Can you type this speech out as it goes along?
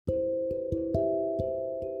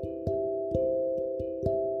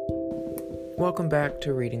Welcome back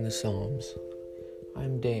to Reading the Psalms.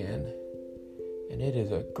 I'm Dan, and it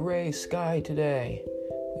is a gray sky today.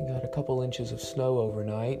 We got a couple inches of snow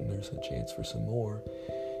overnight, and there's a chance for some more.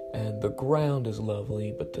 And the ground is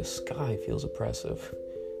lovely, but the sky feels oppressive.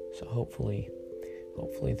 So hopefully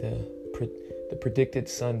the predicted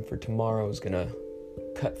sun for tomorrow is going to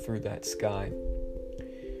cut through that sky.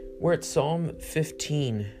 We're at Psalm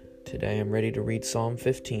 15 today. I'm ready to read Psalm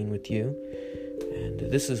 15 with you. And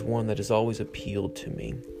this is one that has always appealed to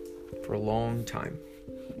me for a long time.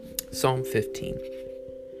 Psalm 15.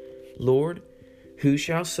 Lord, who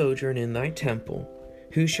shall sojourn in thy temple?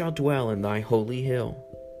 Who shall dwell in thy holy hill?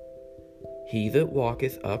 He that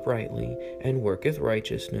walketh uprightly, and worketh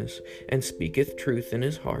righteousness, and speaketh truth in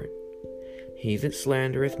his heart. He that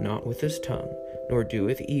slandereth not with his tongue, nor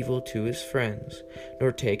doeth evil to his friends,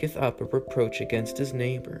 nor taketh up a reproach against his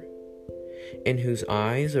neighbor. In whose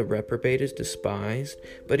eyes a reprobate is despised,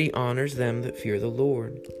 but he honors them that fear the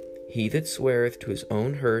Lord. He that sweareth to his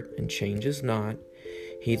own hurt, and changes not.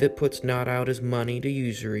 He that puts not out his money to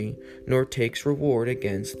usury, nor takes reward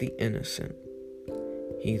against the innocent.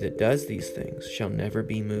 He that does these things shall never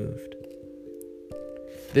be moved.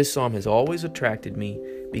 This psalm has always attracted me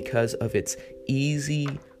because of its easy,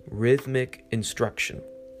 rhythmic instruction.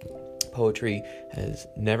 Poetry has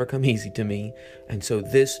never come easy to me, and so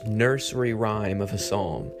this nursery rhyme of a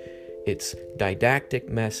psalm, its didactic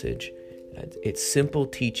message, its simple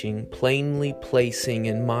teaching, plainly placing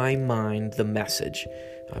in my mind the message.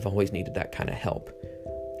 I've always needed that kind of help.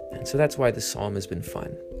 And so that's why this psalm has been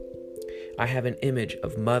fun. I have an image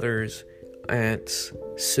of mothers, aunts,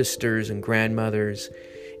 sisters, and grandmothers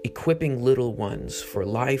equipping little ones for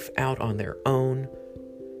life out on their own,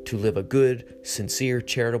 to live a good, sincere,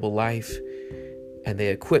 charitable life, and they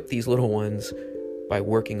equip these little ones by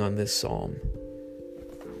working on this psalm.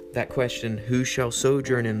 That question, who shall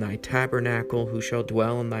sojourn in thy tabernacle, who shall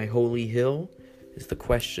dwell in thy holy hill, is the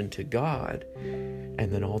question to God,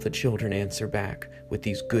 and then all the children answer back with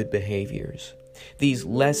these good behaviors. These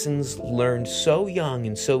lessons learned so young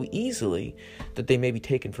and so easily that they may be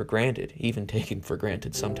taken for granted, even taken for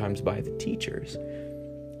granted sometimes by the teachers.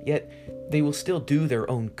 Yet they will still do their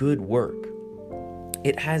own good work.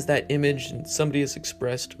 It has that image, and somebody has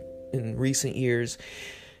expressed in recent years,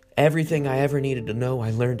 everything I ever needed to know I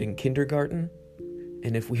learned in kindergarten.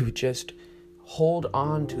 And if we would just hold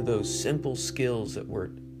on to those simple skills that were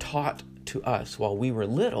taught to us while we were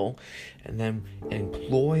little, and then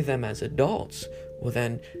employ them as adults, well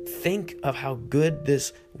then think of how good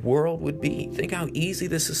this world would be. Think how easy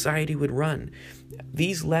this society would run.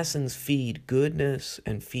 These lessons feed goodness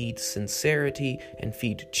and feed sincerity and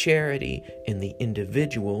feed charity in the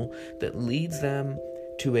individual that leads them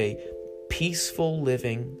to a peaceful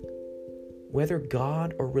living, whether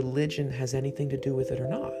God or religion has anything to do with it or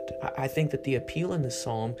not. I think that the appeal in this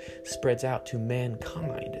psalm spreads out to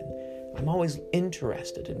mankind. And I'm always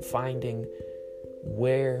interested in finding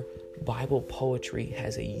where Bible poetry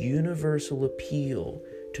has a universal appeal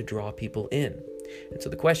to draw people in. And so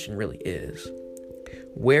the question really is,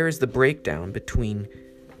 where is the breakdown between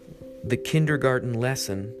the kindergarten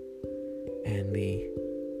lesson and the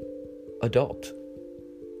adult?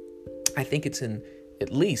 I think it's in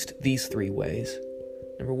at least these three ways.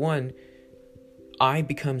 Number one, I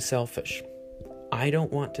become selfish. I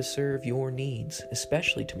don't want to serve your needs,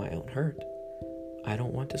 especially to my own hurt. I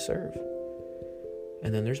don't want to serve.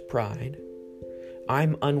 And then there's pride.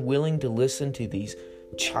 I'm unwilling to listen to these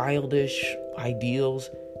childish ideals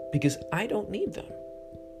because I don't need them.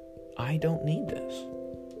 I don't need this.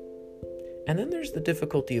 And then there's the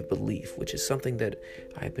difficulty of belief, which is something that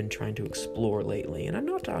I've been trying to explore lately. And I'm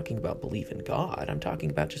not talking about belief in God. I'm talking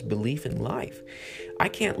about just belief in life. I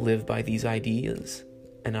can't live by these ideas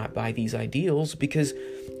and not by these ideals, because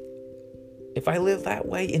if I live that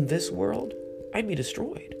way in this world, I'd be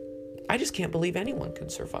destroyed. I just can't believe anyone can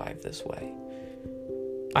survive this way.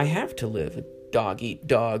 I have to live a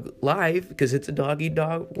dog-eat-dog life because it's a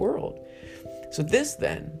dog-eat-dog world. So this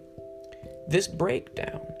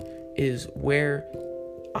breakdown is where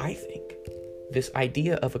I think this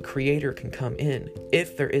idea of a creator can come in.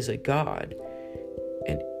 If there is a God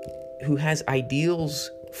and who has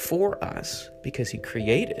ideals for us because he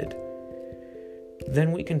created,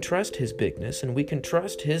 then we can trust his bigness and we can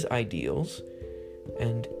trust his ideals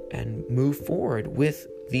and move forward with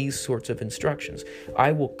these sorts of instructions.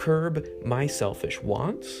 I will curb my selfish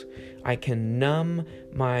wants. I can numb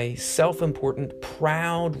my self-important,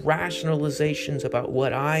 proud rationalizations about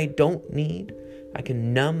what I don't need. I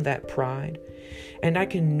can numb that pride. And I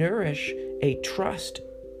can nourish a trust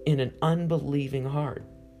in an unbelieving heart.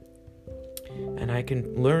 And I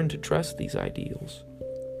can learn to trust these ideals.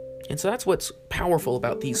 And so that's what's powerful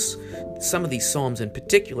about some of these Psalms in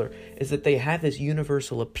particular, is that they have this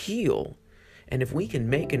universal appeal. And if we can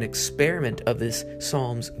make an experiment of this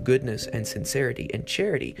Psalm's goodness and sincerity and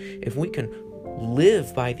charity, if we can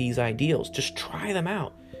live by these ideals, just try them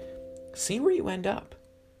out, see where you end up.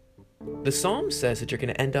 The Psalm says that you're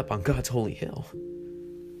going to end up on God's holy hill.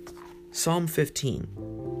 Psalm 15.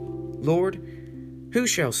 Lord, who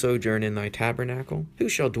shall sojourn in thy tabernacle? Who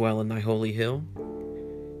shall dwell in thy holy hill?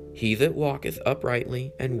 He that walketh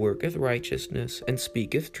uprightly, and worketh righteousness, and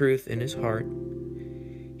speaketh truth in his heart.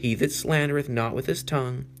 He that slandereth not with his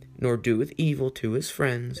tongue, nor doeth evil to his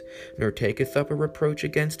friends, nor taketh up a reproach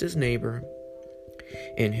against his neighbor,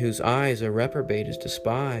 in whose eyes a reprobate is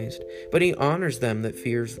despised, but he honors them that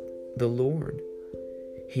fears the Lord.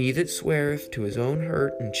 He that sweareth to his own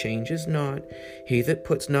hurt, and changes not, he that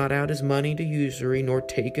puts not out his money to usury, nor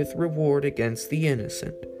taketh reward against the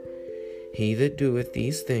innocent. He that doeth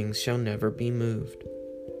these things shall never be moved.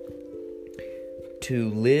 To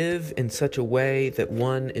live in such a way that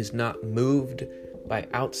one is not moved by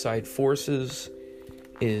outside forces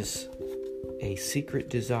is a secret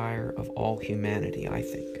desire of all humanity, I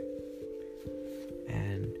think.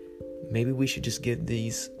 And maybe we should just give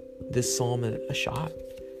this psalm a shot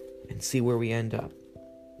and see where we end up.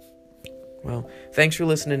 Well, thanks for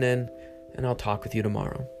listening in, and I'll talk with you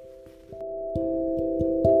tomorrow.